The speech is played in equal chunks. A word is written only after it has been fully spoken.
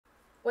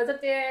What's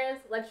up, dears?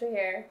 Lehxra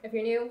here. If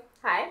you're new,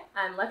 hi,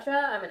 I'm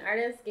Lehxra. I'm an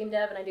artist, game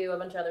dev, and I do a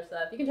bunch of other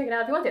stuff. You can check it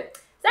out if you want to.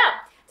 So,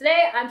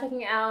 today I'm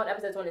checking out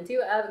episodes 1 and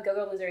 2 of Go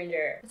Go Loser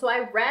Ranger. So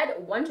I read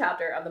one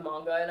chapter of the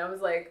manga and I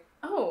was like,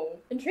 oh,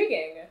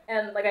 intriguing.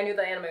 And like I knew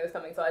the anime was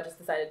coming, so I just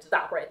decided to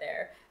stop right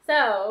there.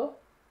 So,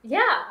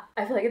 yeah,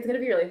 I feel like it's gonna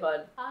be really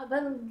fun.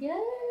 But yeah,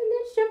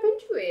 let's jump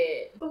into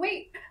it. But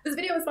wait, this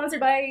video is sponsored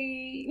by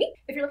me.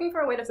 If you're looking for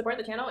a way to support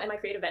the channel and my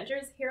creative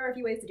ventures, here are a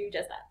few ways to do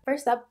just that.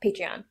 First up,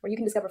 Patreon, where you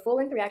can discover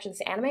full-length reactions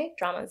to anime,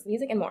 dramas,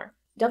 music, and more.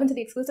 Delve into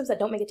the exclusives that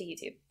don't make it to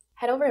YouTube.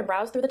 Head over and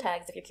browse through the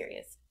tags if you're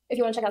curious. If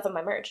you want to check out some of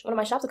my merch, one of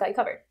my shops will got you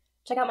covered.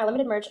 Check out my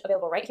limited merch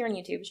available right here on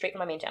YouTube, straight from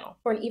my main channel.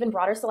 For an even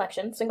broader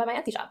selection, swing by my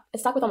Etsy shop.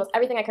 It's stocked with almost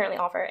everything I currently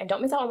offer, and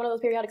don't miss out on one of those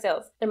periodic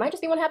sales. There might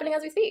just be one happening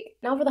as we speak.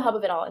 Now for the hub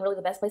of it all, and really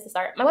the best place to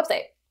start, my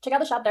website. Check out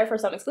the shop there for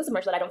some exclusive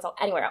merch that I don't sell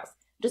anywhere else.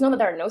 Just know that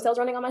there are no sales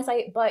running on my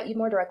site, but you'd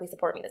more directly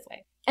support me this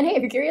way. And hey,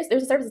 if you're curious,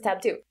 there's a services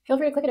tab too. Feel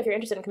free to click it if you're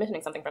interested in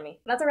commissioning something from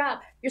me. That's a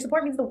wrap. Your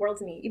support means the world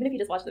to me, even if you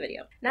just watch the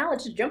video. Now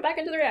let's just jump back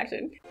into the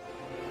reaction.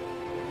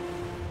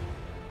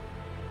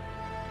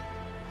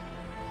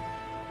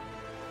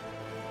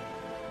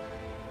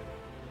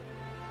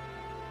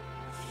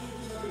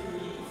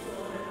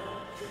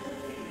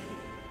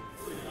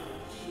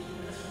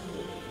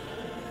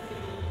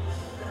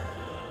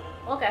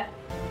 Okay.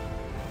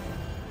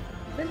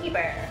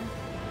 Bookkeeper.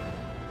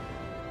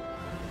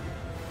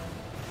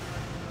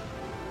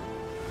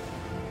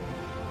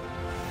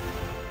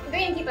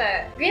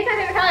 Greenkeeper. Green's my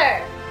favorite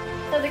color.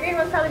 So the green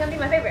one's probably gonna be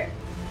my favorite.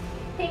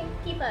 Pink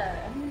keeper.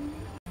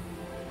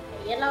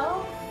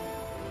 Yellow.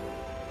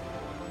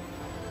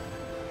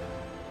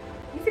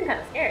 You seem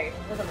kind of scary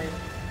for some reason.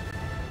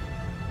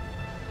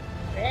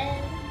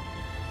 Red.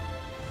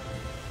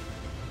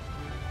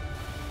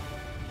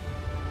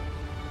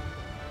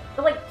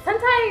 But like,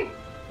 Sentai,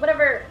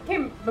 whatever,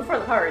 came before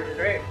the Power Rangers,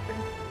 right?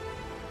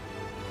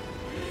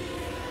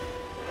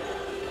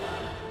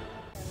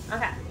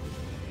 Okay.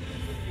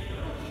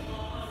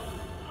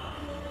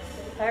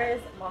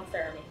 Paris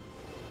Monster Army.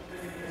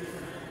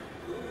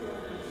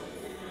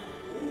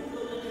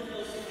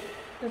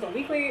 There's a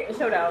weekly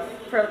showdown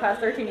for the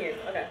past 13 years.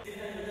 Okay.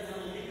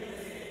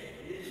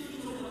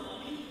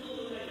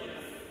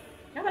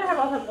 I'm gonna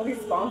have all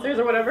these sponsors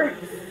or whatever.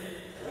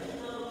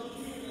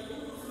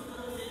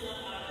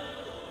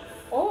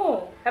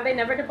 Oh, have they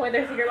never deployed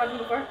their secret weapon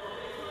before?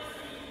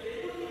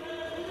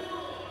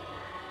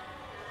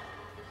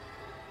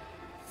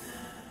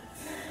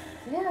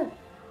 Yeah.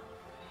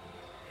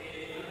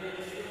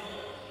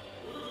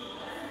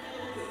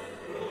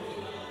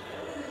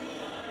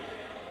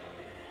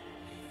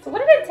 So what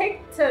did it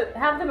take to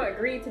have them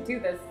agree to do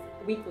this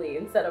weekly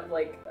instead of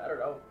like, I don't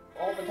know,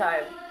 all the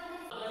time?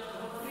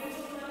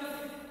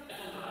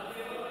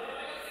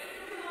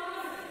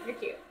 You're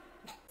cute.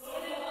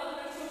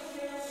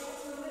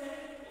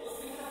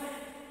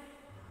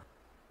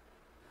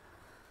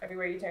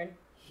 Everywhere you turn.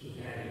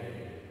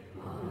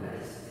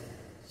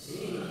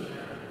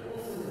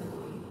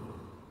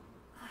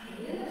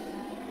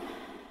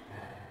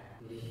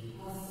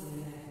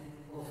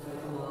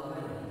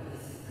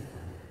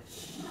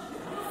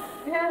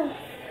 Yeah.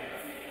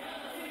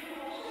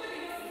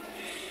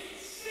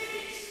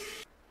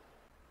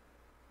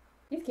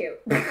 He's cute.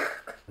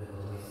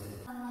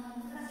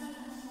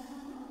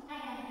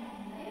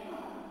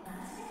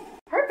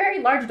 Her very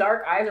large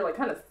dark eyes are like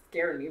kind of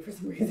scaring me for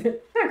some reason.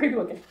 Kind of creepy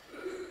looking.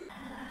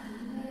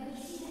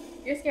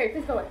 You're scary,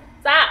 please go away.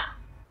 Stop!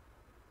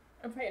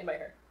 I'm frightened by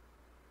her.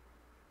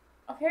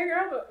 Okay,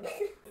 girl, but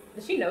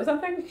does she know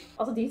something?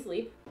 Also, do you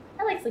sleep?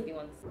 I like sleepy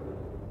ones.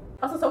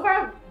 Also, so far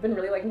I've been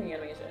really liking the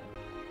animation.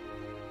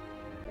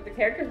 Like, the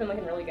character's been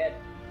looking really good.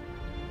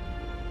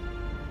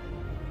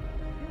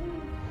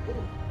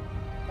 Ooh.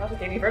 That just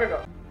gave me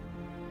vertigo.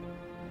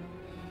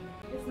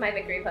 This is my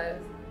victory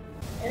pose.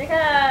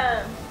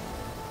 Inika!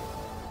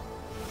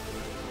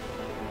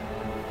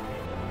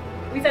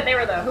 We said they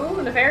were the who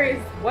and the fairies.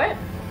 What?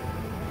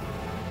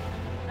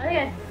 Oh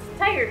yeah,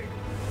 tiger.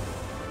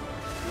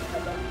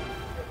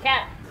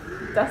 Cat.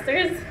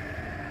 Dusters.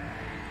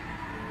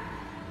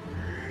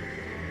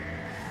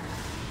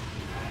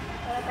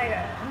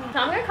 So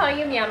I'm gonna call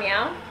you Meow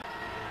Meow.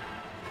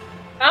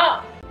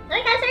 Oh!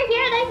 Look us are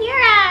here, the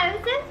heroes!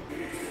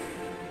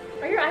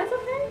 Are your eyes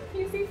okay? Can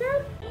you see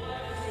that?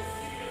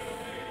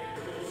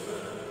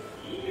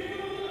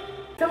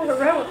 So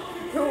heroic.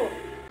 Cool.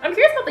 I'm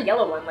curious about the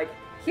yellow one. Like,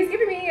 he's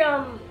giving me,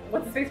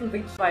 what's his face from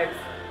Bleach vibes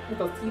with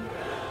those teeth.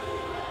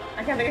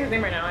 I can't think of his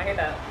name right now. I hate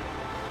that.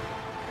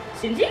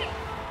 Shinji?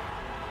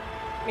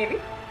 Maybe?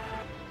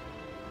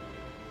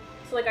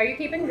 So, like, are you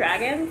keeping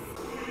dragons?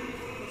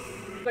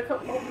 Like,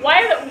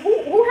 why are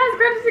who has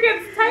grudges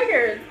against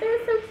tigers?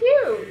 They're so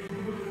cute!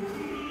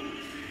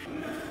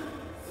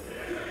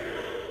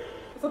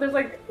 So there's,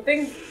 like,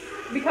 things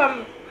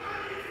become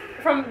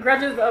from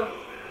grudges of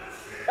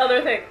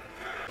other things.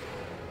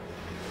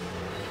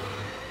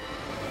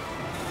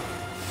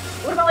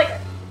 What about, like,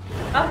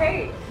 oh,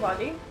 hey,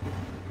 Waji.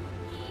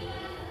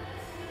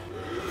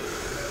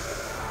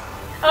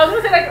 I was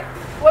gonna say, like,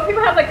 what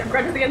people have, like,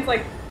 grudges against,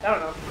 like, I don't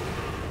know.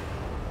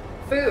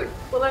 food.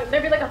 Will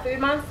there be like a food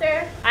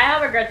monster? I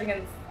have a grudge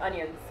against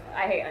onions.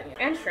 I hate onions.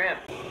 And shrimp.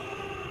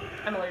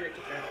 I'm allergic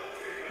to shrimp.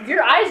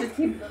 Your eyes just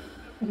keep...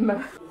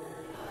 Oh,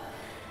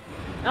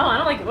 I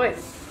don't like the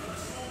voice.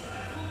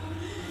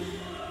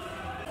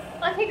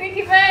 Okay,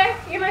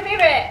 Greenkeeper, you're my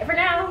favorite for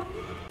now.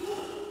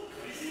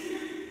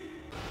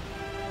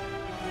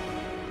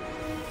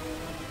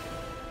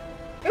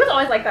 It was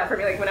always like that for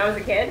me, like when I was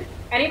a kid.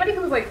 Anybody who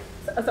was like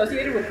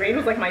associated with green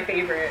was like my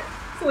favorite.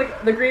 So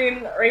like the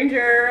Green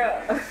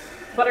Ranger,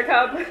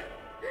 Buttercup,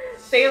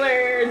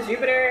 Sailor,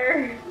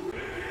 Jupiter.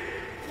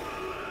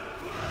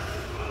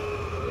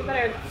 You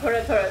better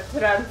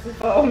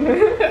transform.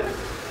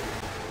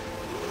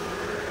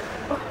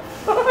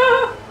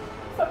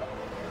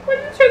 When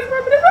did you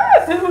transform into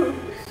that?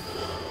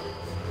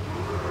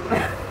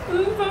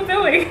 This is so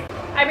silly.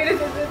 I mean,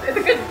 it's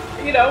a good,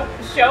 you know,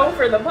 show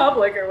for the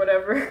public or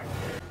whatever.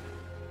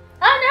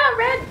 Oh no,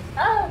 Red!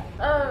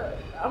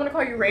 I'm gonna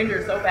call you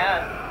Ranger so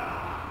bad.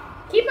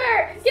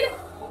 Keeper! Get up!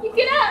 You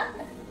get up!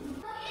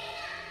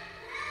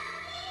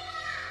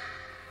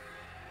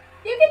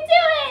 You can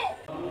do it!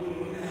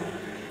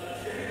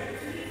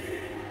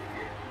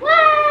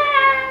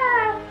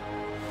 Wow!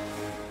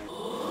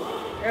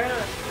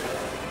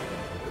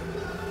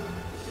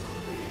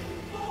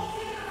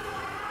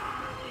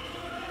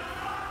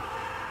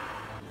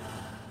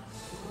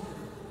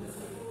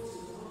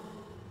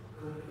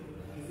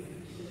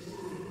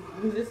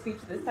 Use this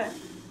speech this time.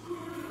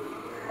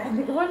 And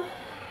the good one.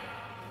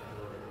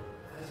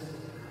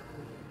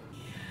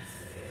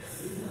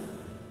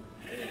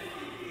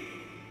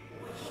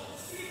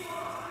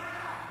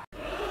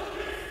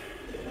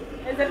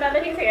 Is it bad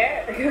that he's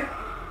here?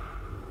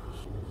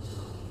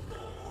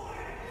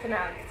 It's an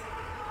act.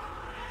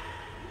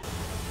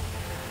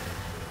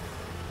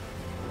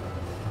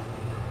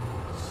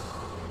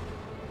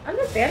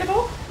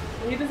 Understandable.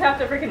 You just have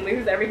to freaking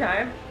lose every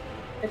time.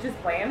 It's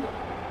just planned.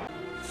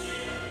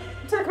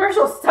 To the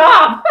commercial,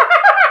 stop!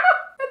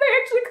 And they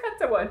actually cut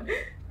to one.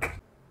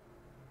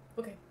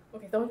 Okay,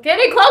 don't get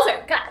any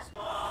closer, gosh.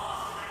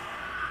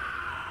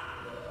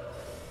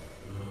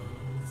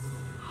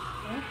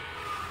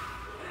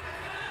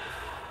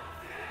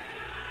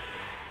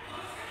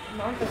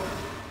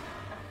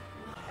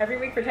 Every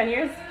week for 10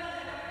 years?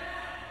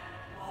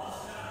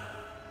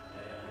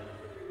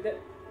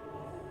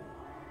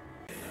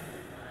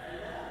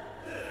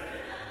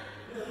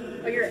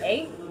 Oh, you're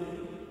 8?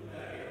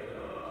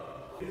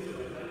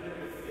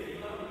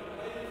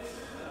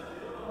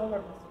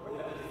 Oh.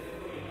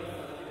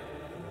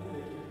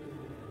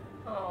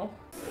 Oh.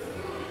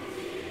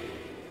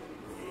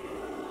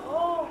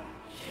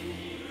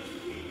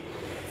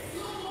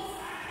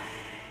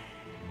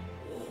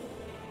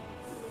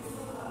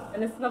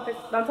 And it's not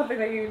something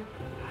that you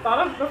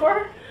thought of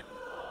before?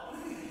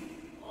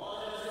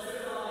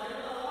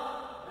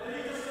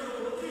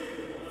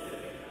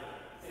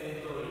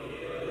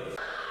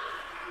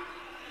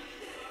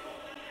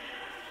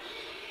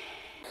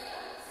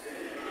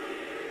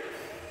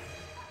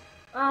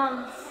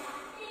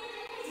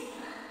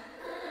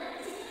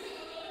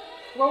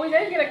 Well, we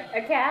did get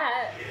a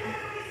cat.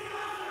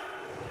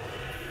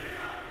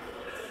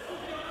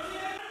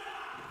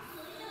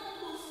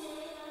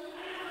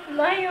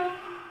 Mario.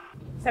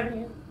 7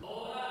 years.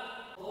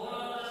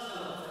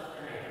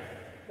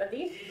 But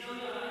these?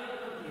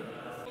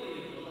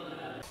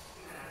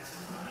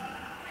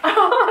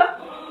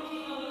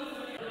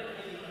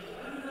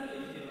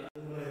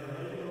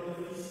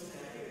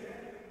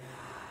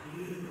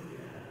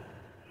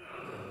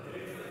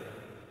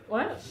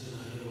 What?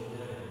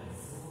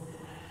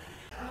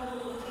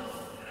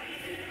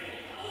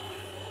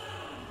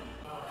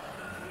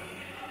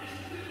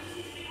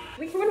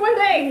 We can win one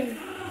day!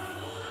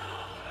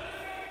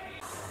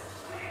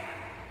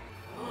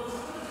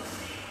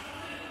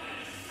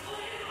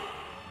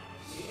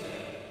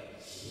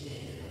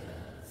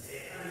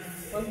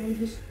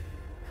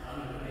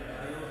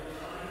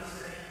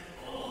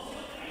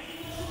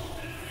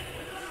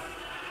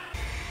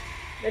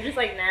 They're just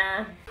like,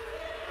 nah.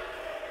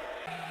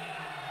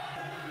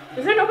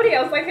 Is there nobody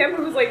else like him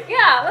who's like,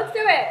 yeah, let's do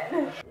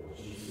it?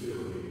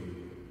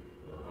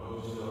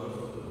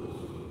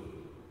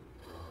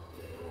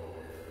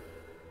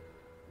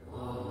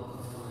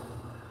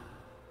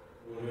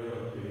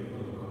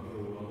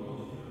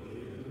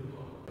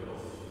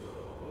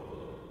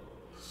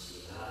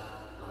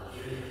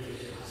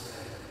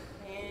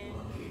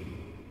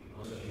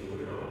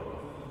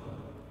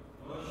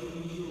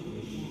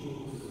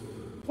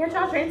 Can't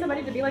y'all train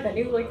somebody to be like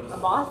a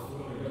boss?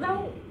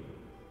 No.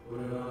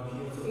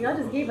 Y'all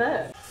just gave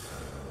up.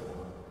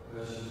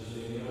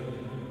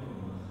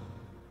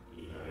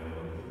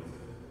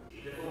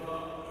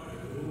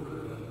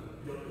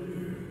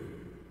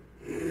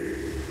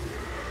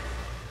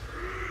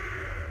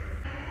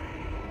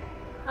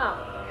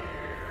 Oh.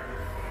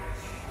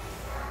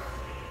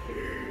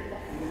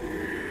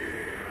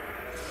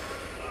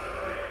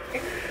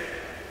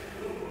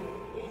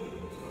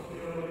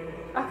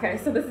 Okay,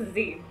 so this is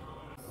Z.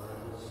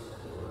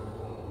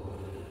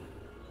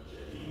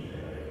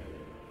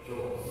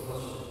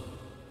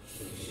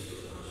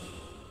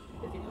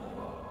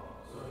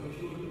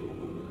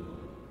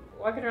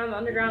 walking around the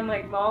underground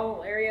like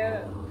mall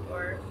area,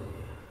 or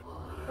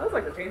that was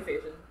like the train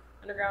station.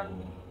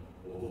 Underground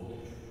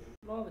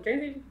mall, the train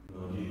station.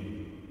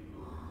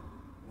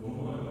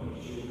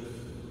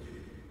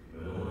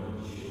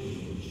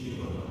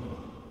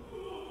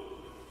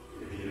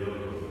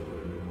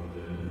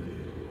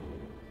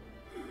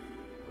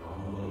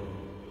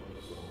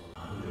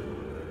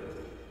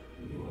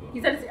 He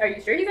said, are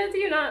you sure he said it to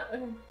you? Not,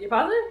 you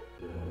positive?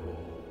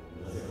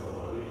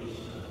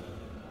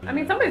 I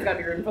mean, somebody's gotta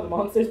be rooting for the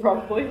monsters,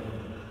 probably.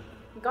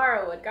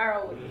 Garo would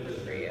root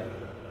for you.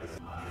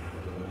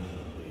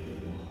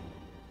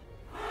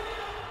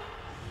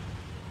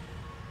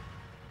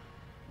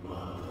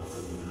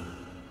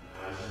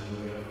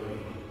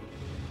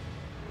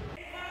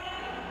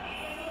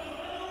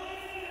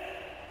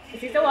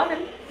 Is he still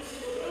walking?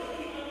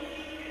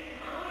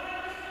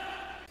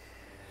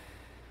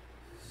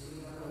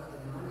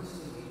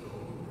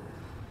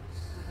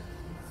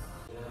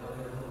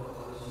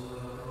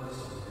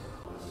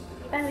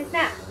 Finally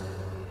snapped.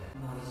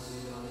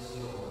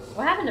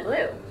 What happened to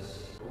Blue?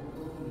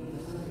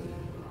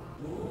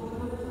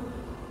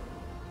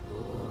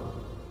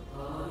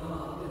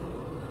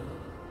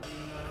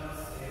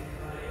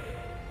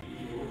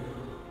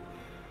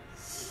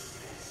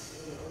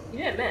 You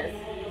didn't miss.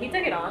 He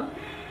took it on.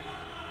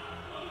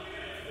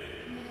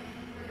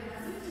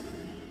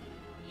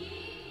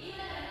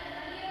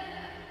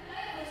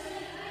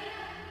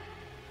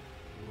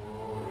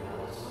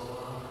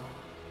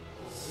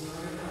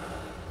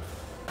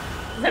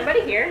 Is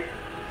everybody here?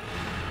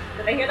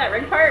 Did they hear that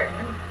ring part?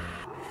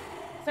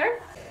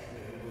 Sir?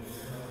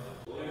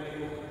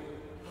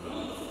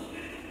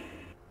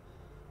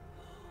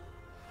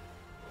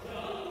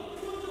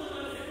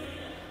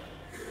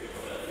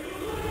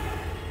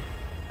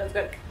 That's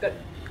good. Good.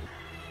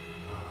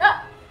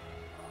 Ah!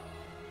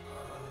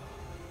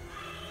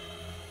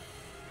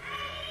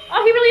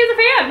 Oh, he really is a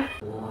fan!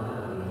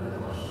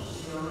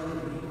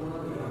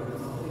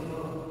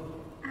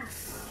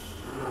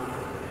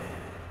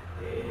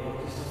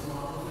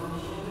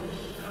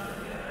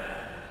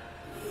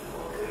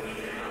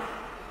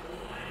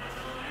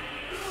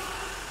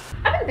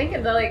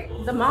 Thinking that like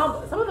some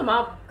of the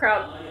mob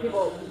crowd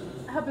people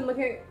have been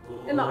looking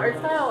in the art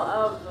style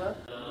of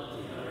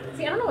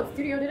see, I don't know what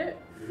studio did it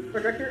or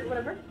director,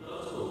 whatever,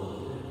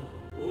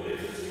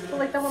 but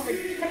like that one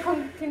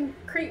like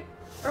concrete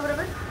or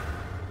whatever.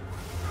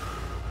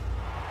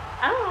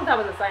 I don't know if that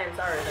was a science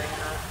art thing or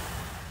not.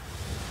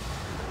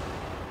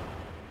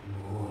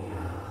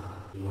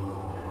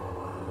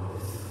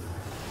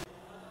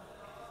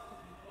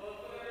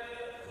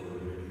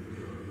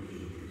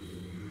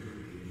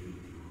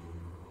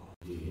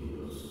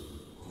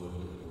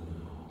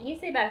 He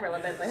stayed back for a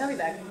little bit, but he'll be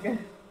back.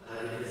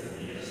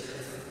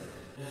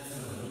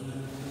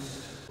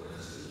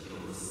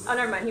 Oh,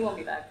 never mind. He won't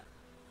be back.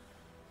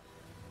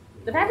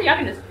 The fact that y'all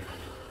can just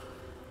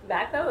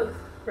back though is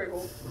pretty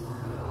cool.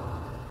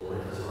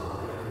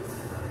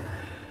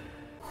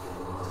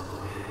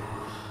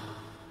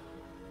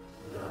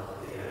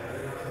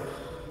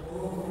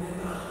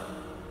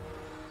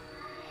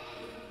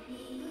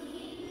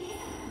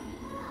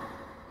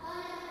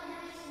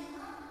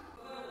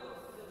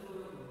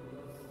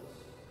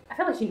 I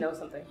feel like she knows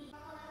something.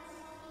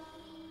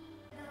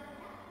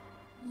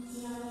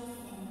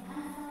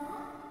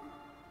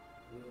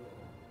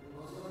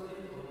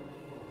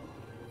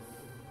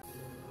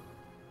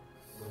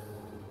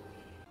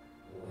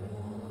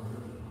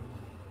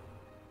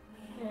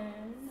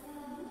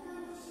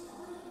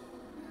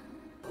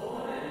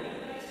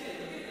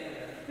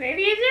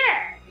 Maybe you did.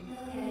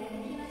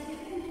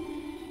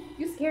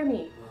 You scare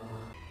me.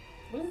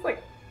 What is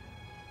like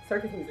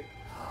circus music?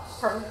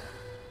 Pardon?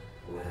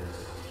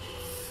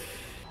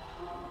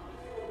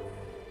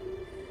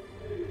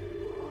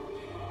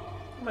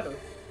 What am I doing?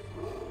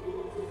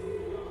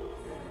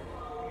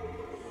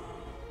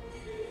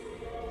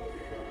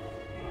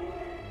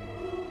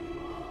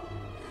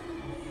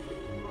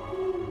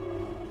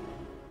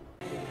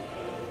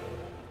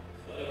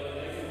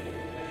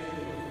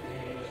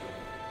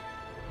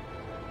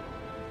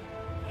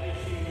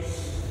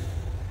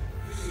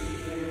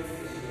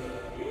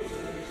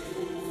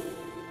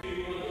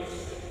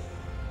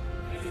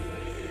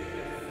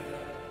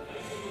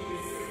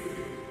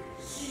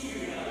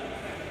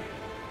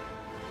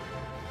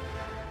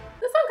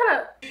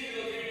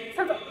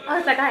 Oh,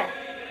 it's that guy.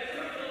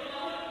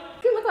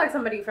 You look like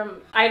somebody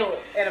from Idol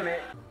anime.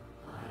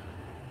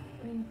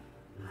 I mean,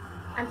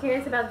 I'm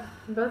curious about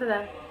both of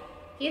them.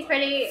 He's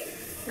pretty.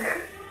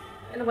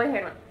 And the white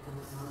haired one.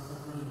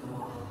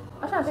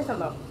 I was trying to say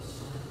something though.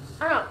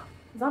 I don't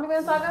know.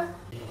 Zombieland Saga?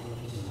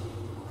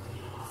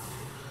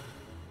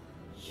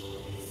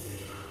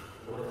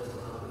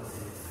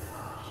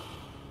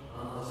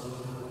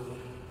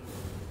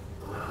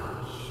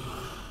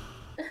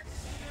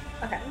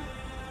 Okay.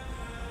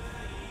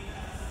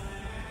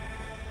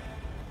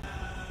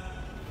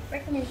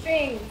 Break some new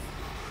strings.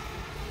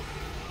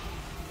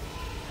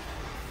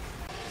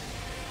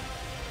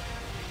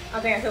 I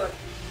think I feel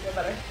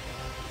better.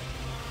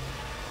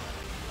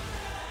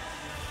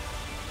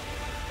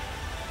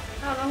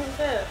 I don't know who this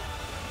is.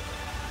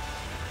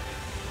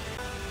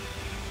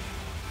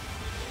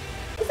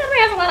 This anime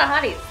has a lot of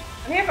hotties.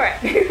 I'm here for it.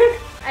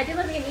 I do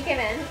love the Ike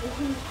men.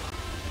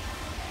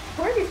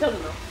 Who are these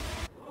children though?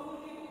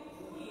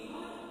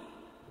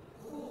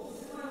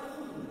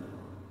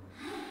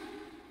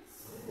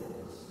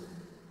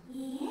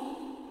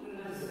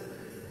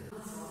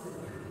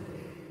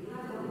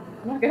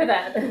 I'm not good at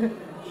that.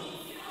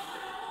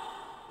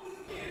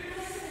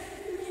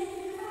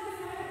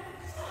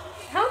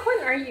 How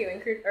important are you,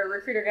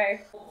 recruiter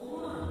guy?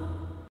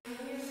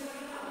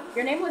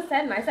 Your name was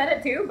said and I said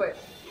it too, but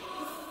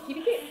keep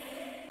it cute.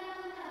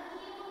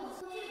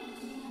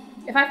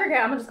 If I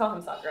forget, I'm gonna just call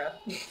him Sakura.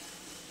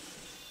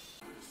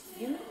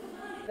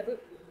 The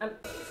boot.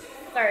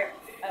 Sorry.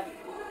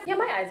 Yeah,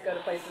 my eyes go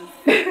to places.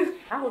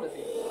 How old is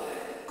he?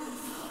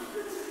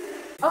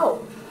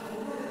 Oh.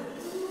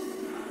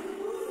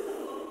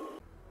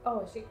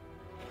 Oh, is she?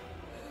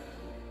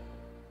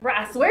 Bro,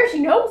 I swear she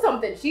knows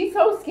something. She's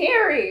so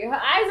scary.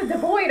 Her eyes are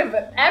devoid of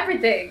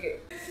everything.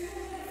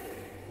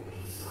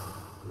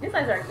 His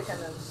eyes are actually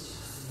kind of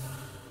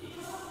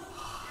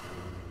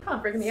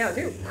freaking me out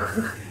too.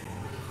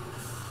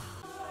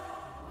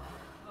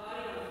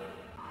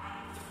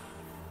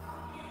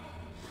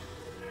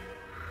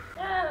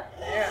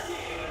 There.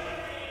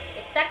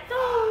 Exacto.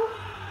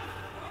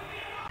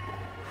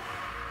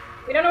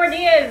 We don't know where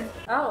D is.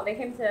 Oh, they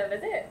came to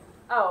visit.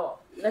 Oh,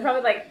 they're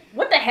probably like,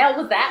 what the hell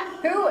was that?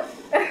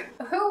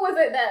 Who was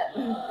it that?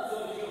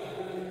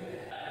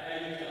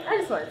 I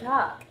just want to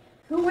talk.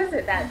 Who was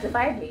it that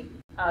defied me?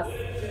 Us.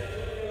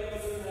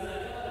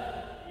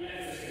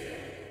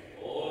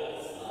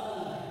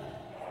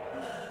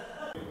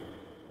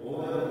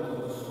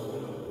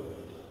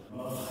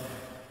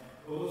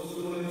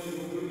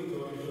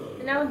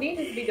 And now Dean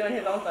needs to be doing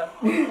his own stuff.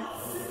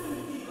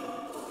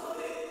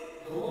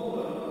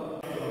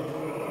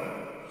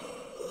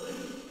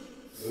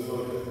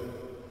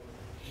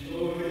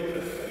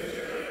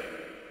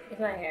 He's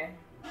not here.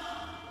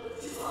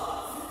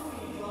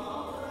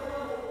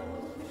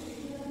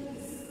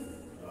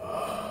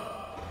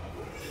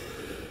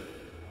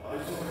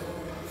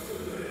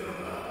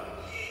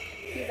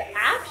 He's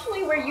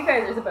actually where you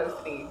guys are supposed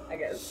to be, I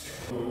guess.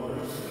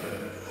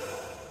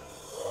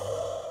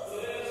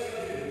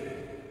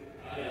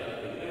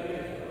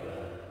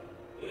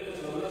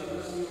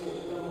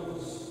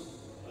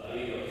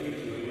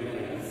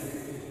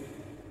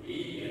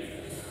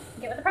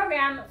 Get with the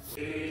program.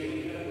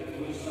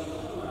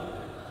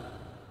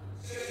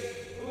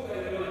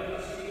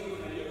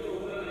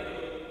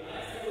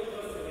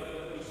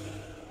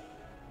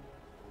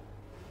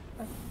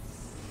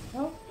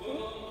 Oh.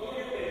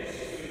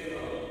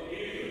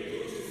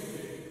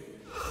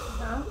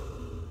 Huh?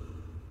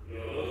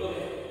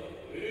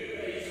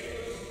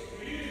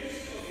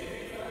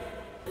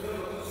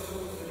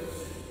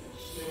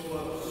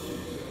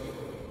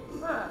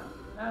 Huh.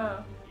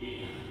 Oh.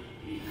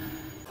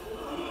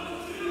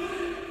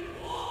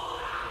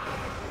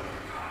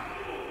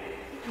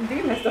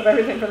 They messed up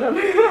everything for them.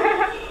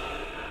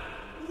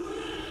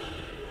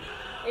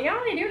 Y'all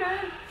only do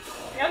that.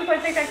 Y'all can play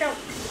tic-tac-toe.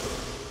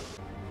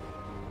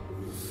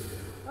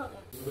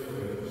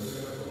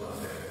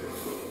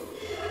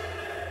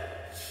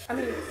 I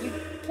mean, you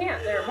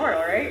can't. They're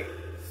immortal, right?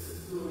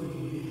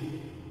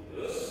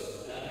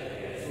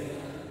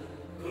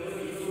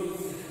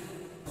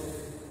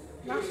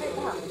 Not like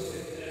that.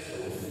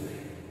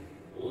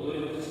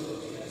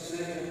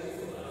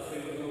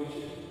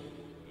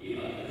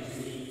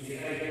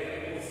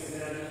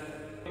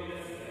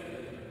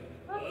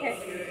 Okay.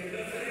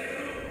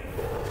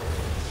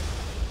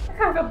 I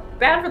kind of feel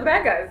bad for the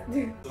bad guys.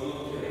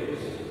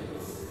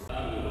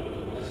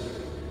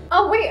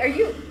 Oh wait, are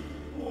you?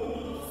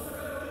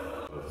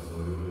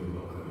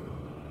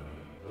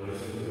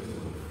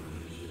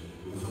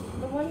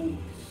 The one?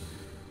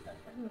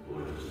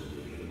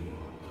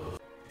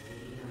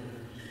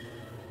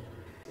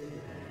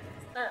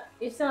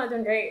 You're still not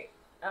doing great,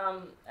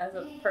 as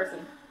a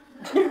person.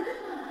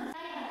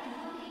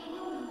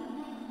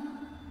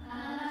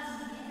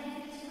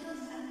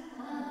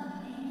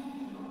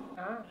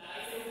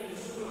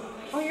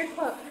 Oh, you're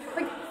close.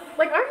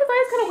 Like, aren't his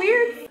eyes kind of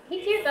weird?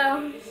 He's cute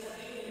though.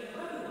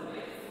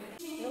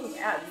 Those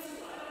ads.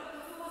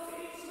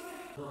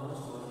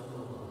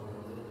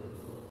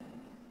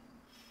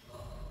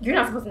 You're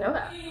not supposed to know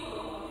that.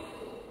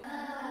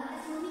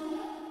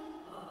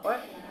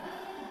 What?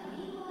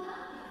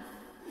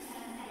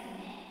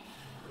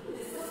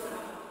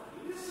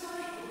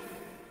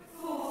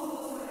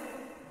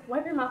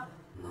 Wipe your mouth.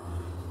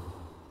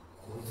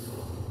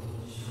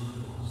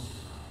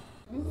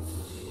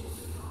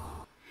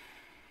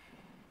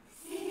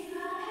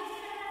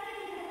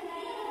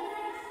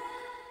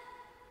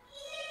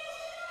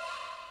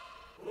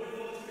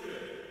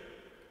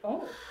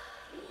 Oh.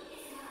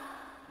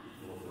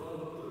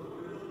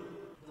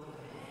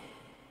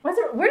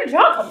 Where did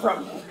y'all come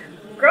from?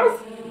 Girls?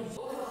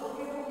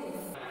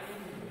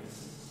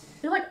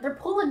 They're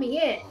pulling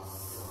me in.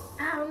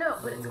 I don't know,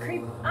 but it's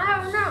creepy.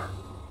 I don't know.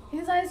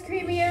 His eyes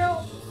creep me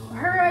out.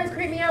 Her eyes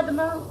creep me out the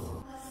most.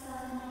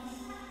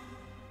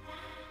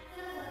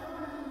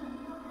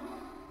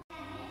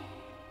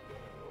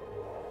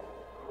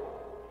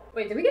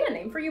 Wait, did we get a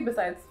name for you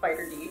besides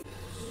Spider D?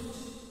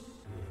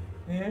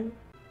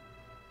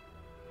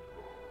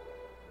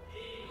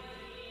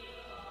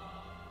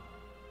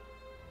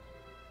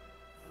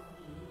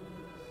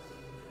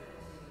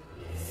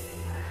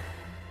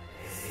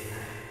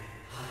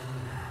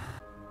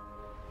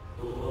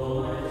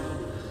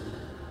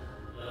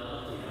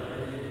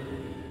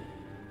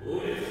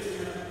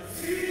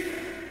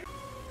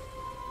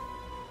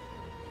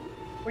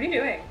 What are you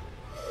doing?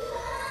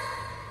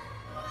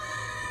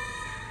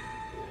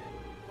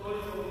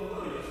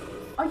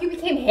 Oh, you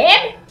became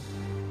him?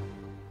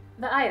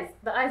 The eyes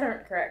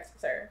aren't correct,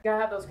 sir. You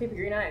gotta have those creepy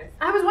green eyes.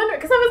 I was wondering,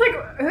 because I was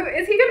like,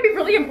 is he gonna be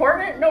really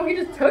important? No, he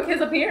just took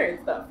his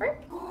appearance. The frick?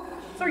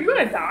 So are you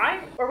gonna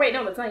die? Or wait,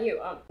 no, that's not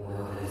you. Oh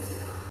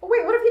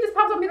wait, what if he just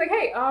pops up and be like,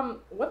 hey,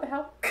 what the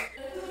hell?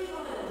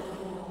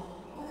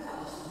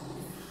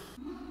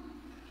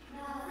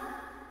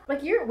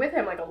 Like, you're with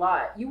him like a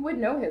lot. You would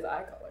know his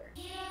eye color.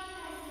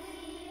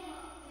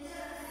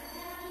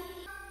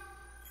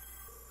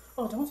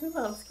 Oh, don't do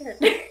that, I'm scared.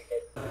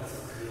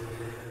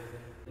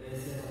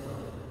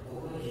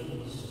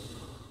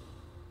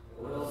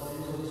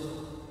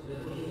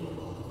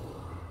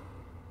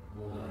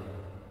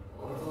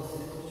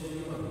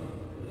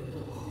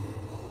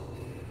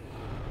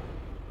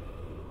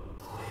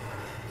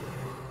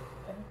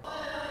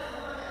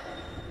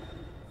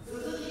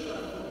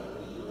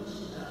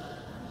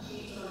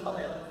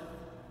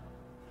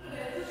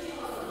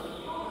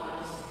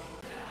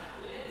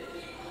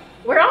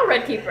 We're all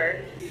Red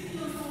Keeper.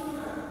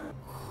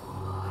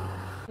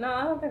 No,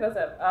 I don't think that's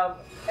it. I'm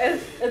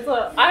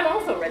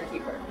also Red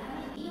Keeper.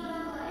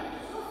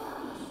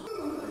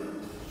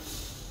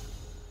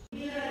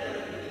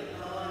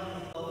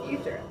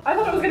 Future. I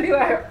thought it was gonna be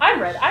like,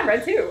 I'm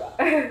red too.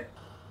 Uh-oh.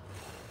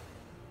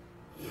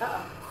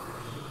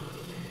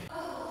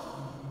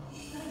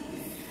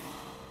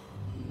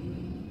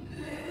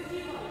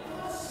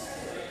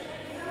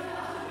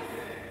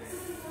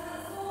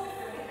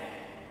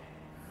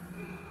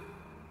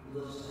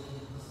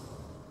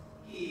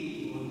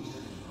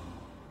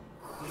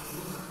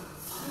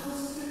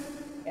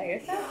 Yeah, I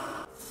guess so.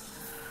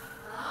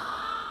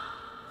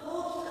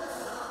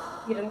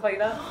 He didn't call you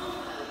that?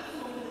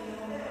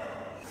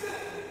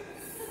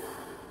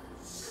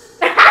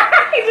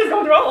 He's just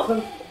going through all of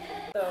them.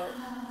 So,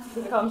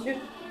 should we call him shoot?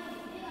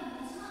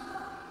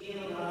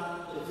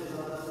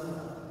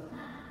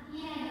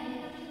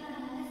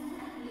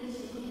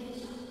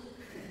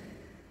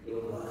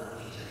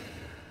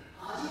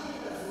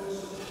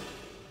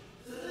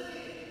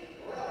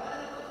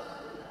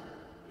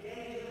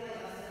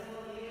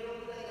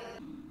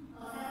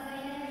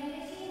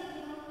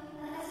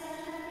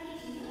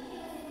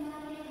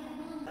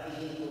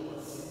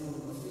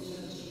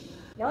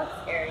 Y'all look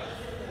scary.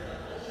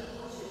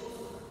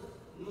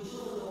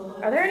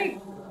 Are there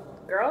any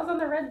girls on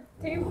the red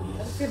team? I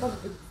just see a bunch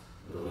of dudes.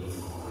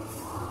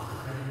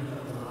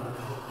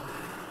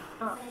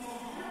 Oh.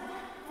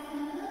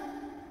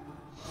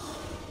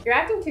 You're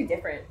acting too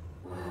different.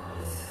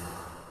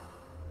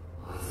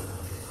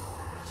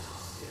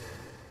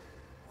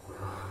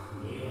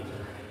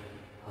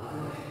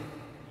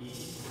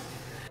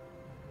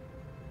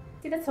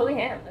 See, that's totally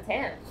him. That's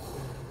him.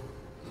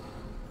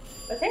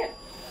 That's him.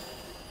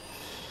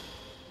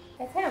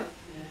 That's him.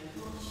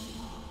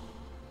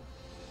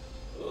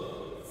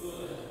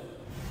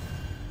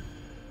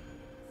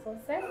 So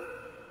sick.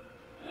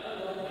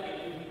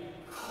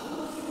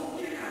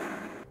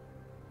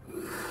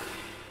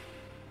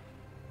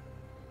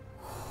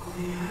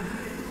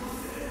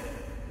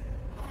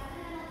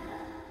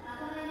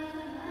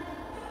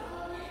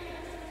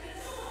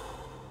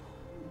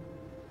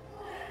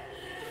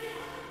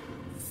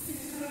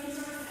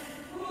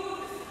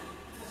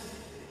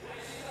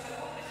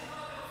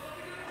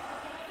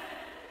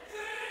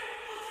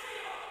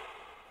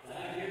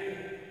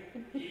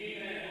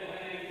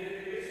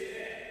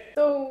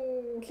 So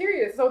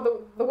curious.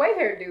 So the white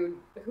haired dude,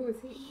 who is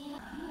he?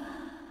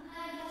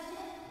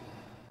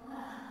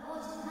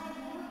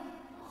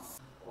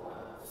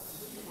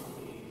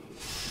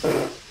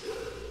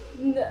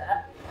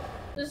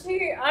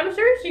 I'm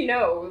sure she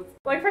knows.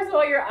 Like, first of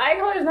all, your eye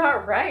color is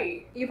not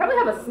right. You probably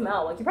have a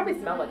smell. Like, you probably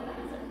smell like that.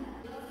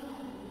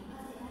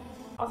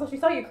 Also, she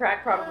saw you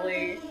crack,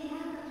 probably.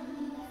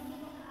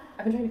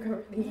 I've been trying to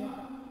cover these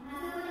up.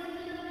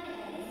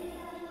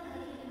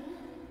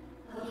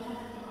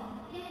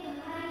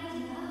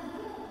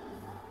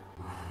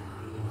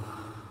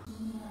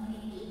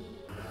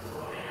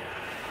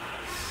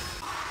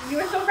 You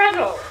are so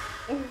fragile.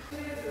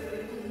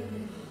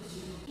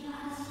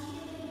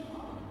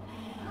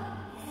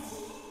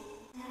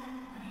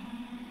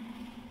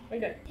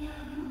 Okay.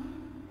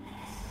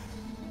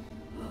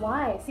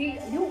 Why? See,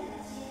 you.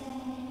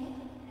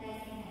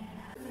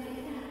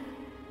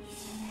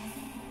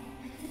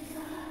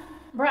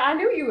 Bruh, I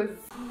knew you was.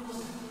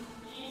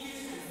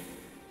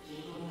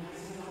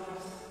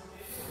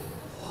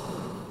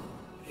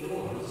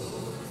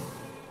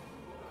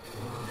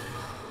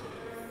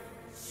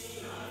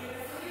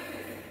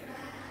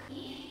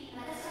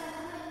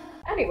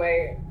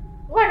 Anyway,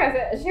 Like I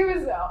said, she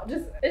was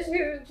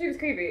she was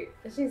creepy.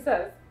 She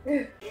says,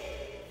 what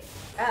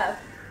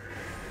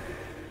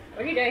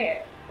are you doing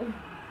here?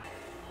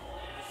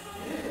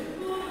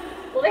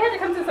 Well, they had to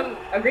come to some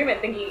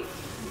agreement thingy.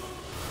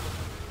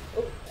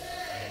 Ooh.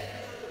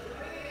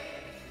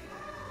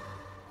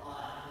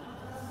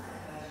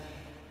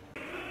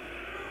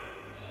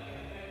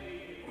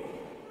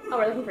 Oh,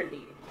 we're looking for D.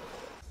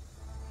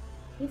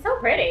 He's so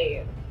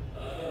pretty.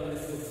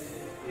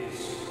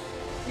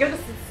 You have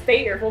to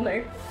state your full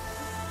name.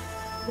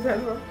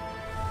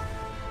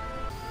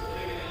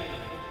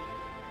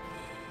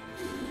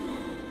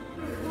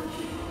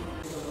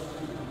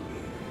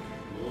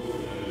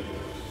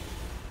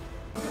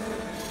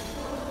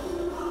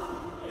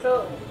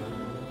 So,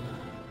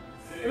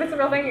 if it's a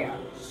real thing,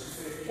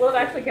 will it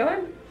actually kill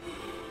him?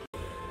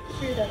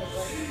 Sure doesn't.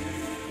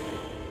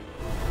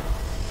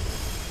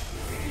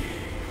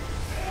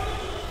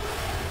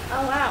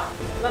 Oh wow,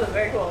 that is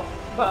very cool.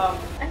 But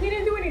he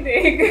didn't do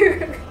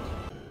anything.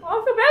 Oh,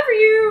 I feel bad for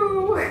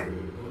you.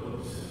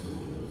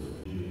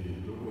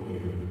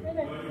 Right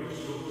there.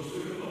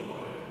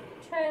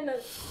 Trying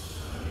to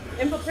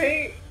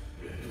infiltrate.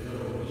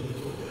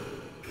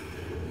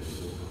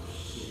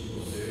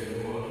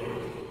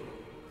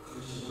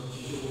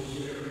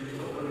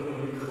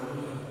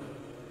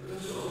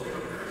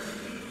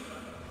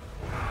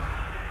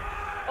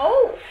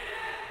 Oh!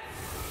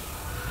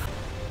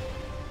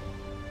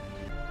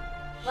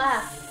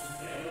 Wow.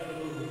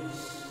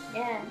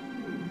 Yeah.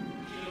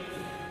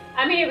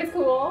 I mean, it was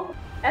cool.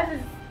 F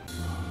is...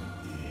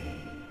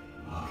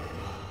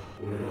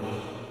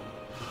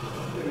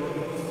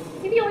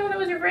 Is he the only one that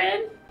was your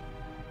friend?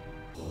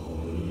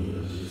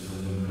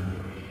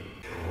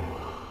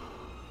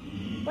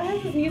 Why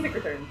has this music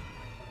returned?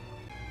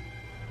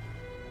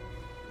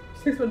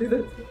 Just want to do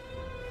this.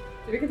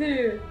 Did we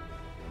continue?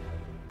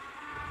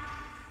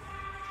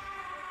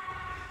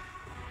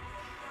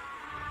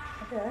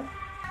 Okay.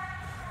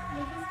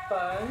 This is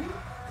fun.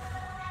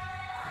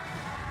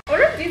 I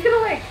wonder if he's gonna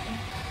like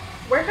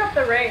work up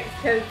the ranks,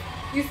 because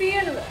you see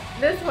in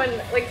this one,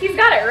 like he's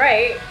got it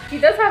right. He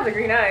does have the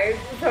green eyes,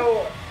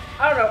 so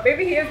I don't know,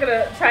 maybe he is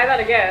gonna try that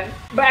again,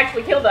 but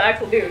actually kill the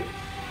actual dude.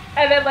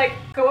 And then like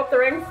go up the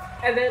ranks,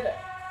 and then,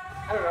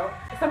 I don't know,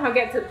 somehow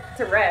get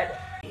to red.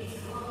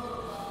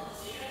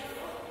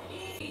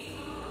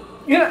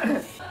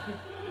 Yeah.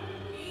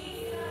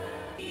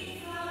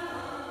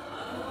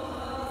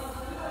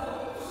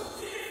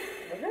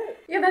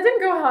 Yeah, that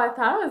didn't go how I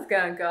thought it was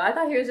gonna go. I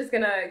thought he was just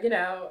gonna, you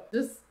know,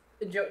 just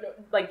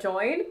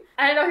join.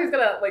 I didn't know he was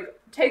gonna like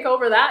take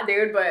over that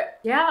dude, but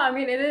yeah, I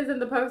mean, it is in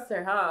the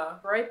poster, huh?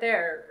 Right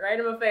there, right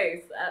in my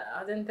face.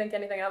 I didn't think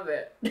anything of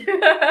it.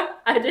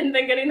 I didn't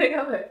think anything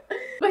of it.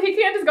 But he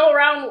can't just go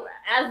around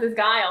as this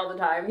guy all the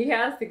time. He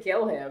has to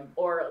kill him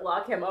or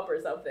lock him up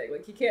or something.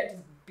 Like, he can't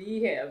just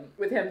be him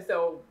with him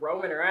so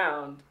roaming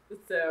around.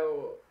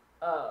 So,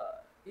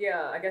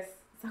 yeah, I guess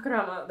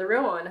Sakurama, the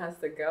real one, has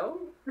to go.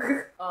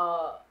 But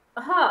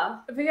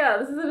yeah,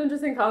 this is an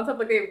interesting concept.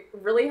 Like, they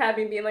really had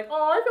me being like,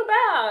 oh, I feel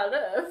bad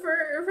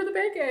for the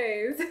bad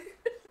guys.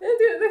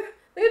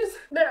 they just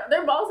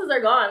their bosses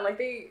are gone. Like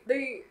they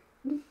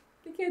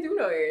can't do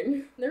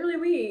nothing. They're really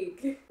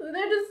weak.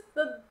 They're just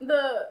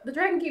the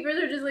Dragon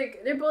Keepers are just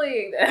like, they're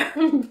bullying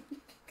them.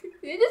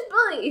 They're just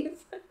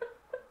bullies.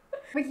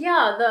 But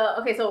yeah,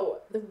 okay,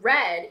 so the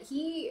red,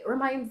 he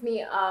reminds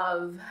me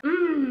of,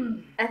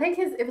 I think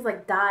it was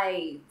like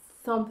Dai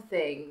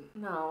something.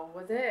 No,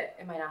 was it?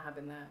 It might not have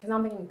been that. Because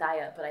I'm thinking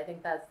Daya, but I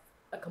think that's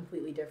a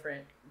completely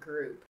different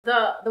group.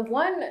 The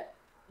one that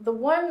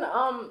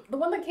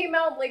came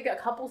out like a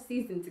couple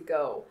seasons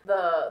ago,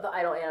 the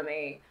idol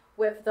anime,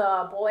 with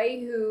the boy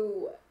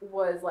who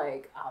was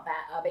like a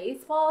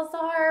baseball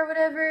star or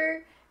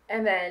whatever,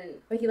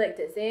 but he liked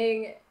to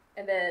sing,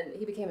 and then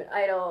he became an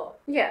idol.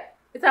 Yeah.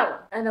 It's that one.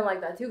 And then like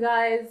the two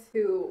guys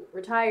who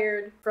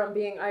retired from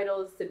being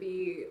idols to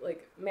be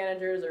like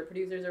managers or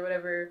producers or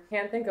whatever.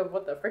 Can't think of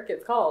what the frick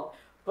it's called,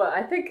 but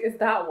I think it's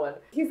that one.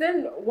 He's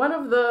in one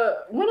of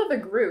the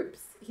groups.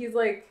 He's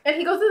like, and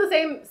he goes to the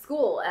same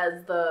school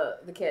as the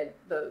kid,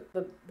 the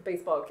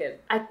baseball kid.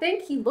 I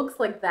think he looks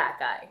like that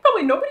guy.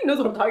 Probably nobody knows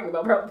what I'm talking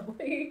about,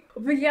 probably.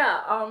 But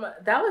yeah,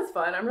 that was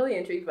fun. I'm really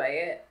intrigued by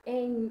it.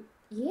 And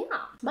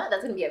yeah, but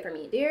that's gonna be it for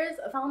me, dears.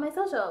 Follow my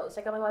socials,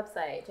 check out my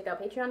website, check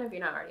out Patreon if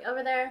you're not already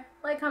over there.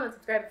 Like, comment,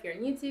 subscribe if you're on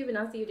YouTube, and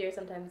I'll see you, dear,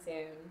 sometime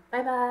soon.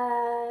 Bye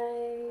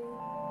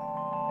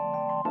bye.